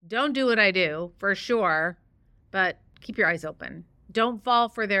don't do what I do for sure, but keep your eyes open. Don't fall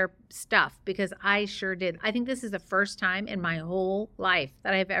for their stuff, because I sure did. I think this is the first time in my whole life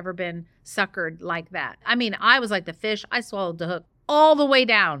that I've ever been suckered like that. I mean, I was like the fish. I swallowed the hook all the way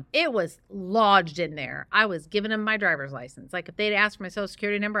down. It was lodged in there. I was giving them my driver's license. Like if they'd asked for my social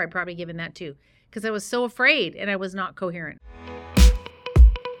security number, I'd probably given that too, because I was so afraid and I was not coherent.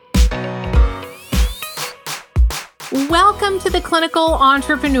 Welcome to The Clinical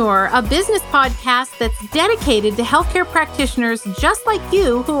Entrepreneur, a business podcast that's dedicated to healthcare practitioners just like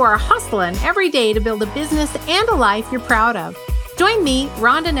you who are hustling every day to build a business and a life you're proud of. Join me,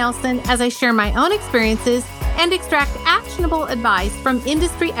 Rhonda Nelson, as I share my own experiences and extract actionable advice from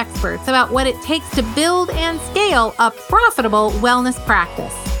industry experts about what it takes to build and scale a profitable wellness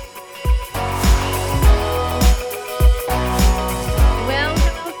practice.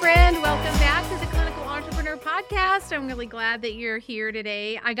 I'm really glad that you're here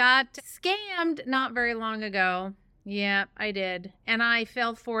today. I got scammed not very long ago. Yeah, I did. And I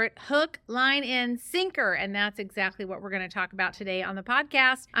fell for it hook, line, and sinker. And that's exactly what we're going to talk about today on the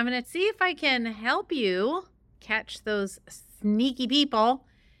podcast. I'm going to see if I can help you catch those sneaky people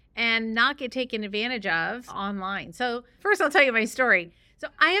and not get taken advantage of online. So first, I'll tell you my story. So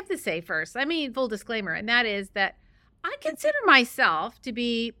I have to say first, full disclaimer, and that is that I consider myself to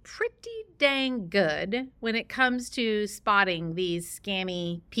be pretty dang good when it comes to spotting these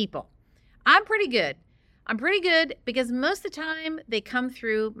scammy people. I'm pretty good. Because most of the time they come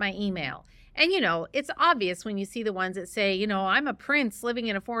through my email. And, it's obvious when you see the ones that say, I'm a prince living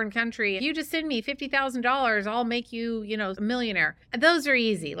in a foreign country. If you just send me $50,000, I'll make you, a millionaire. Those are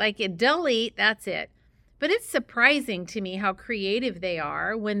easy. Like delete, that's it. But it's surprising to me how creative they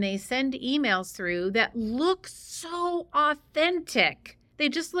are when they send emails through that look so authentic. They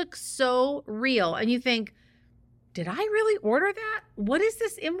just look so real. And you think, did I really order that? What is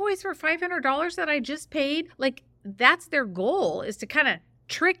this invoice for $500 that I just paid? Like, that's their goal, is to kind of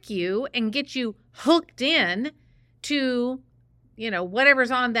trick you and get you hooked in to,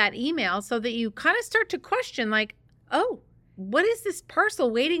 whatever's on that email, so that you kind of start to question, like, oh, what is this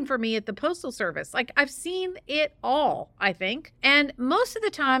parcel waiting for me at the postal service? Like, I've seen it all, I think. And most of the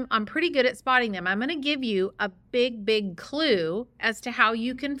time, I'm pretty good at spotting them. I'm going to give you a big clue as to how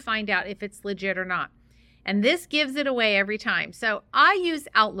you can find out if it's legit or not. And this gives it away every time. So I use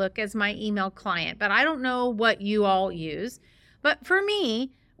Outlook as my email client, but I don't know what you all use. But for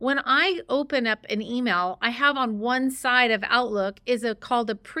me, when I open up an email, I have on one side of Outlook is called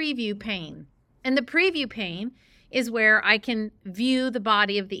a preview pane. And the preview pane is where I can view the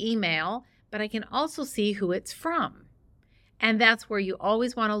body of the email, but I can also see who it's from. And that's where you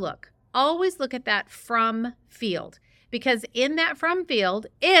always want to look. Always look at that from field, because in that from field,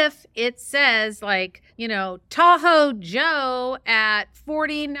 if it says like, Tahoe Joe at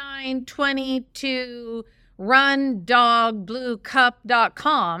 4922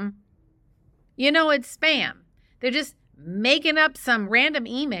 rundogbluecup.com, it's spam. They're just making up some random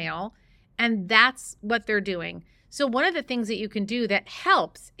email, and that's what they're doing. So one of the things that you can do that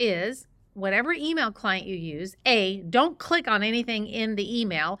helps is whatever email client you use, don't click on anything in the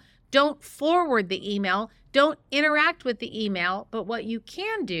email. Don't forward the email. Don't interact with the email. But what you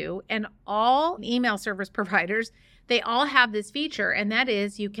can do, and all email service providers, they all have this feature, and that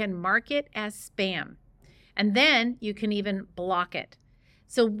is you can mark it as spam. And then you can even block it.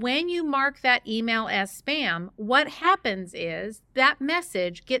 So when you mark that email as spam, what happens is that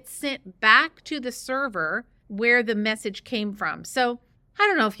message gets sent back to the server where the message came from. So I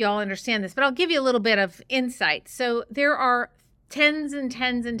don't know if y'all understand this, but I'll give you a little bit of insight. So there are tens and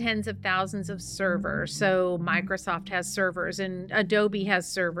tens and tens of thousands of servers. So Microsoft has servers, and Adobe has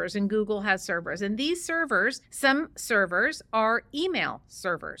servers, and Google has servers. And these servers, some servers are email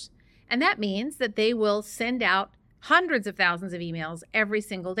servers. And that means that they will send out hundreds of thousands of emails every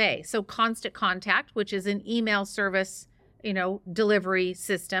single day. So Constant Contact, which is an email service, delivery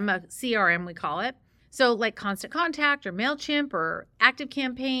system, a CRM we call it. So like Constant Contact or MailChimp or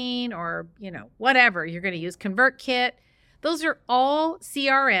ActiveCampaign or, whatever you're going to use, ConvertKit. Those are all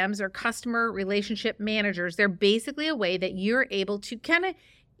CRMs, or customer relationship managers. They're basically a way that you're able to kind of,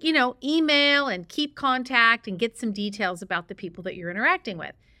 email and keep contact and get some details about the people that you're interacting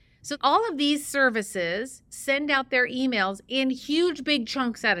with. So all of these services send out their emails in huge, big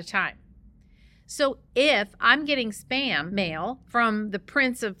chunks at a time. So if I'm getting spam mail from the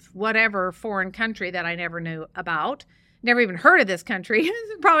prince of whatever foreign country that I never knew about, never even heard of this country,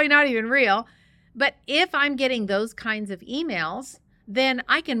 it's probably not even real, but if I'm getting those kinds of emails, then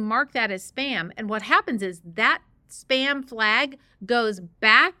I can mark that as spam. And what happens is that spam flag goes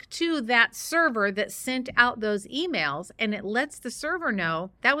back to that server that sent out those emails, and it lets the server know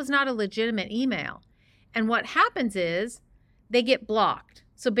that was not a legitimate email. And what happens is they get blocked.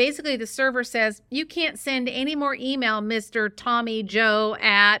 So basically the server says, you can't send any more email, Mr. Tommy Joe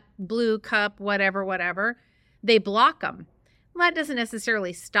at Blue Cup, whatever. They block them. Well, that doesn't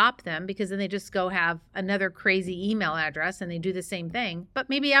necessarily stop them, because then they just go have another crazy email address and they do the same thing. But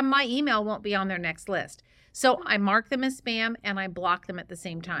maybe my email won't be on their next list. So I mark them as spam and I block them at the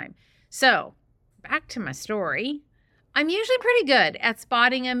same time. So back to my story. I'm usually pretty good at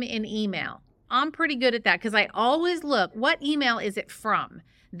spotting them in email. I'm pretty good at that because I always look, what email is it from?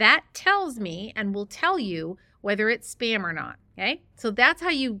 That tells me and will tell you whether it's spam or not. Okay. So that's how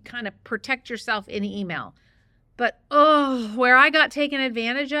you kind of protect yourself in email. But where I got taken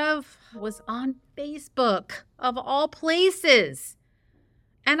advantage of was on Facebook, of all places.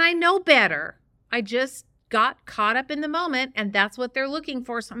 And I know better. I just got caught up in the moment, and that's what they're looking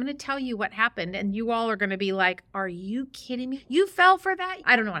for. So I'm going to tell you what happened, and you all are going to be like, are you kidding me? You fell for that?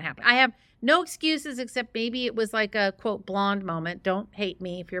 I don't know what happened. I have no excuses except maybe it was like a, quote, blonde moment. Don't hate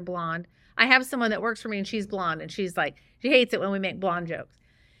me if you're blonde. I have someone that works for me, and she's blonde, and she's like, she hates it when we make blonde jokes.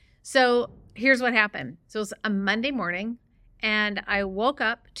 So here's what happened. So it was a Monday morning, and I woke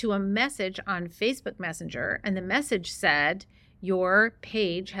up to a message on Facebook Messenger, and the message said, your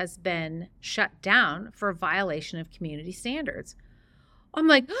page has been shut down for violation of community standards. I'm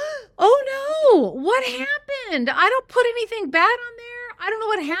like, oh no, what happened? I don't put anything bad on there. I don't know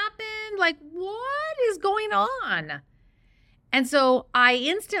what happened. Like, what is going on? And so I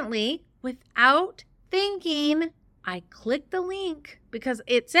instantly, without thinking, I clicked the link because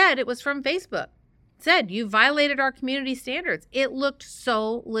it said it was from Facebook. It said, you violated our community standards. It looked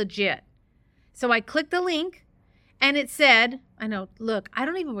so legit. So I clicked the link and it said, I know, look, I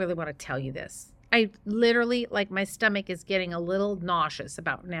don't even really want to tell you this. I literally, like, my stomach is getting a little nauseous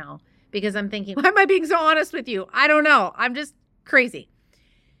about now because I'm thinking, why am I being so honest with you? I don't know. I'm just crazy.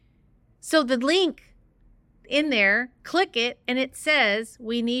 So the link in there, click it, and it says,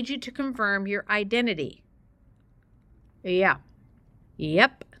 we need you to confirm your identity. Yeah.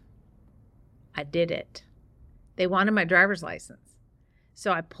 Yep. I did it. They wanted my driver's license.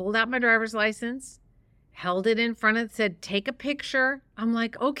 So I pulled out my driver's license, held it in front and said, take a picture. I'm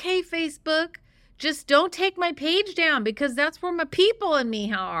like, okay, Facebook, just don't take my page down because that's where my people and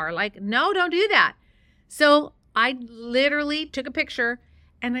me are. Like, no, don't do that. So I literally took a picture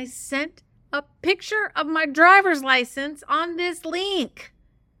and I sent a picture of my driver's license on this link.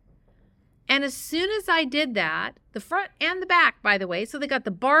 And as soon as I did that, the front and the back, by the way, so they got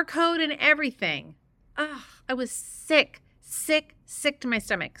the barcode and everything. I was sick to my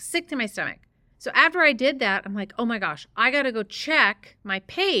stomach. So after I did that, I'm like, oh my gosh, I got to go check my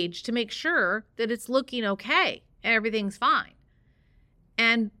page to make sure that it's looking okay. Everything's fine.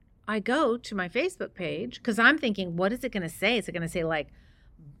 And I go to my Facebook page because I'm thinking, what is it going to say? Is it going to say like,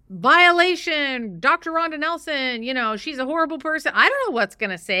 violation, Dr. Rhonda Nelson, she's a horrible person. I don't know what's going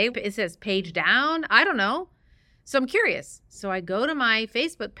to say. It says page down. I don't know. So I'm curious. So I go to my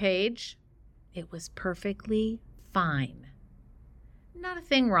Facebook page. It was perfectly fine. Not a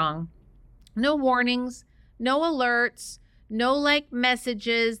thing wrong. No warnings, no alerts, no like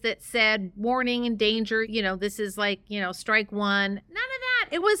messages that said warning and danger. This is like, strike one. None of that.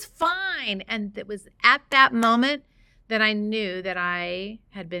 It was fine. And it was at that moment that I knew that I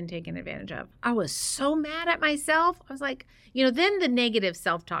had been taken advantage of. I was so mad at myself. I was like, then the negative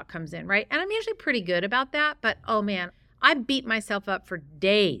self-talk comes in, right? And I'm usually pretty good about that. But oh man, I beat myself up for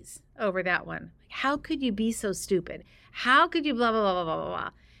days over that one. How could you be so stupid? How could you blah, blah, blah, blah, blah, blah.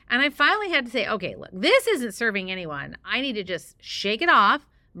 And I finally had to say, okay, look, this isn't serving anyone. I need to just shake it off,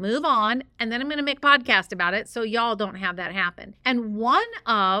 move on, and then I'm going to make a podcast about it so y'all don't have that happen. And one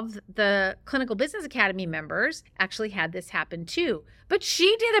of the Clinical Business Academy members actually had this happen too. But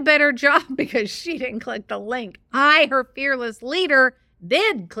she did a better job because she didn't click the link. I, her fearless leader,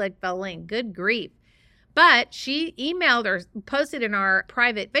 did click the link. Good grief. But she emailed or posted in our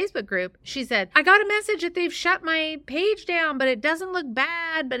private Facebook group. She said, I got a message that they've shut my page down, but it doesn't look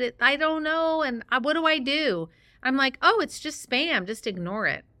bad, but I don't know. And what do I do? I'm like, oh, it's just spam. Just ignore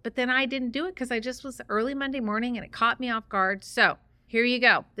it. But then I didn't do it because I just was early Monday morning and it caught me off guard. So here you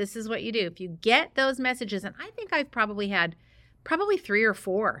go. This is what you do. If you get those messages, and I think I've probably had 3 or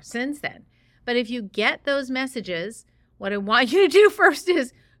 4 since then. But if you get those messages, what I want you to do first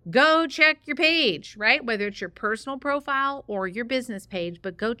is go check your page, right? Whether it's your personal profile or your business page,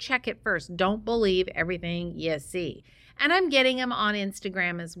 but go check it first. Don't believe everything you see. And I'm getting them on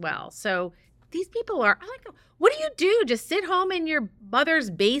Instagram as well. So these people are, I'm like, what do you do? Just sit home in your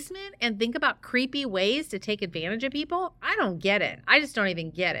mother's basement and think about creepy ways to take advantage of people? I don't get it. I just don't even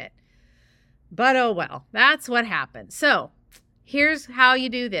get it. But oh well, that's what happened. So here's how you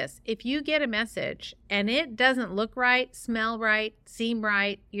do this. If you get a message and it doesn't look right, smell right, seem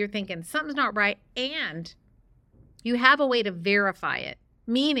right, you're thinking something's not right, and you have a way to verify it,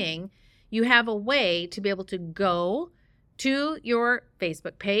 meaning you have a way to be able to go to your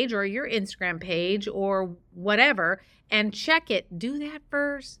Facebook page or your Instagram page or whatever and check it. Do that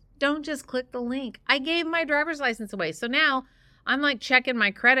first. Don't just click the link. I gave my driver's license away. So now I'm like checking my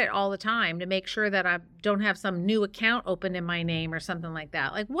credit all the time to make sure that I don't have some new account opened in my name or something like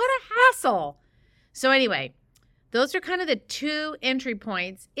that. Like, what a hassle. So anyway, those are kind of the 2 entry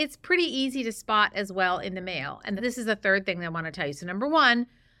points. It's pretty easy to spot as well in the mail. And this is the third thing that I want to tell you. So number 1,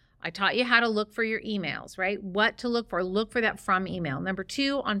 I taught you how to look for your emails, right? What to look for. Look for that from email. Number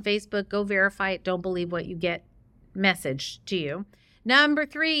 2, on Facebook, go verify it. Don't believe what you get messaged to you. Number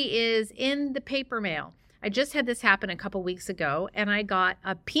 3 is in the paper mail. I just had this happen a couple weeks ago, and I got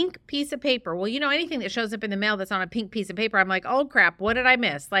a pink piece of paper. Well, anything that shows up in the mail that's on a pink piece of paper, I'm like, oh crap, what did I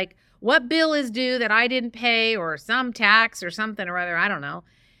miss? Like, what bill is due that I didn't pay, or some tax or something or other, I don't know.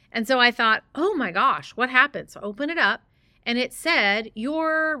 And so I thought, oh my gosh, what happened? So I open it up, and it said,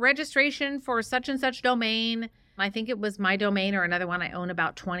 your registration for such and such domain, I think it was my domain or another one, I own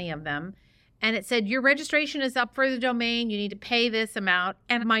about 20 of them. And it said, your registration is up for the domain. You need to pay this amount.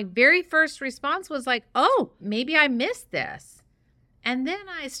 And my very first response was like, oh, maybe I missed this. And then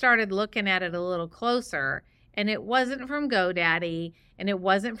I started looking at it a little closer, and it wasn't from GoDaddy, and it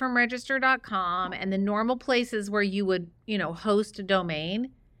wasn't from register.com and the normal places where you would, host a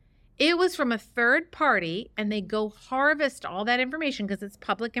domain. It was from a third party, and they go harvest all that information because it's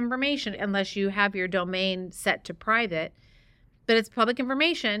public information unless you have your domain set to private. But it's public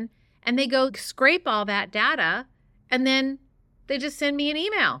information. And they go scrape all that data, and then they just send me an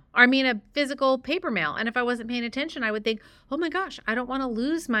email, a physical paper mail. And if I wasn't paying attention, I would think, oh my gosh, I don't want to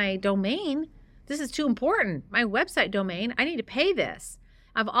lose my domain. This is too important. My website domain, I need to pay this.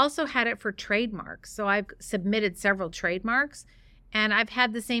 I've also had it for trademarks. So I've submitted several trademarks, and I've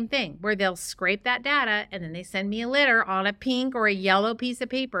had the same thing where they'll scrape that data, and then they send me a letter on a pink or a yellow piece of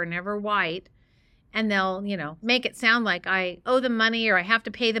paper, never white. And they'll, make it sound like I owe them money, or I have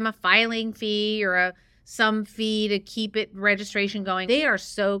to pay them a filing fee or some fee to keep it registration going. They are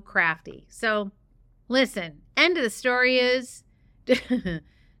so crafty. So listen, end of the story is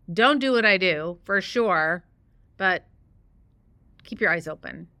don't do what I do for sure, but keep your eyes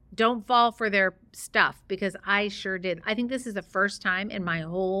open. Don't fall for their stuff, because I sure did. I think this is the first time in my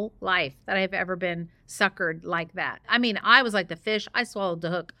whole life that I've ever been suckered like that. I was like the fish. I swallowed the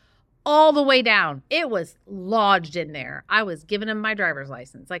hook all the way down. It was lodged in there. I was giving them my driver's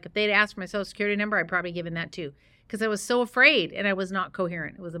license. Like, if they'd asked for my social security number, I'd probably given that too, because I was so afraid and I was not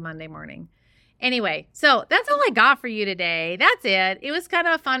coherent. It was a Monday morning. Anyway, so that's all I got for you today. That's it. It was kind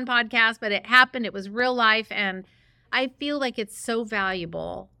of a fun podcast, but it happened. It was real life. And I feel like it's so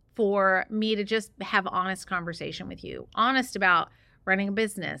valuable for me to just have honest conversation with you. Honest about running a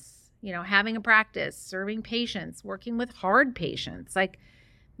business, having a practice, serving patients, working with hard patients. Like,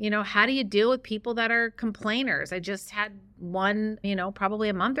 how do you deal with people that are complainers? I just had one, probably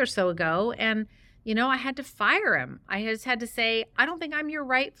a month or so ago, and, I had to fire him. I just had to say, I don't think I'm your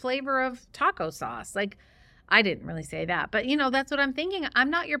right flavor of taco sauce. Like, I didn't really say that, but that's what I'm thinking.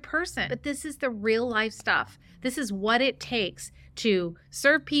 I'm not your person, but this is the real life stuff. This is what it takes to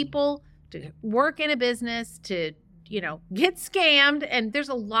serve people, to work in a business, to, get scammed. And there's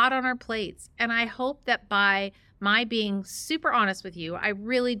a lot on our plates. And I hope that by my being super honest with you, I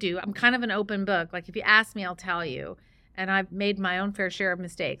really do. I'm kind of an open book. Like, if you ask me, I'll tell you. And I've made my own fair share of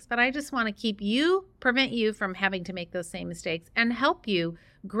mistakes, but I just want to prevent you from having to make those same mistakes and help you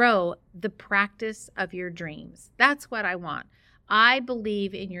grow the practice of your dreams. That's what I want. I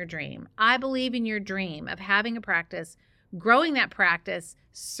believe in your dream. I believe in your dream of having a practice, growing that practice,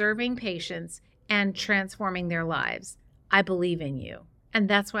 serving patients, and transforming their lives. I believe in you. And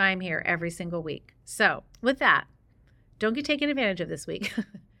that's why I'm here every single week. So with that, don't get taken advantage of this week.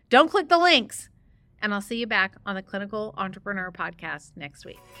 Don't click the links. And I'll see you back on the Clinical Entrepreneur Podcast next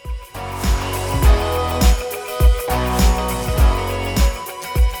week.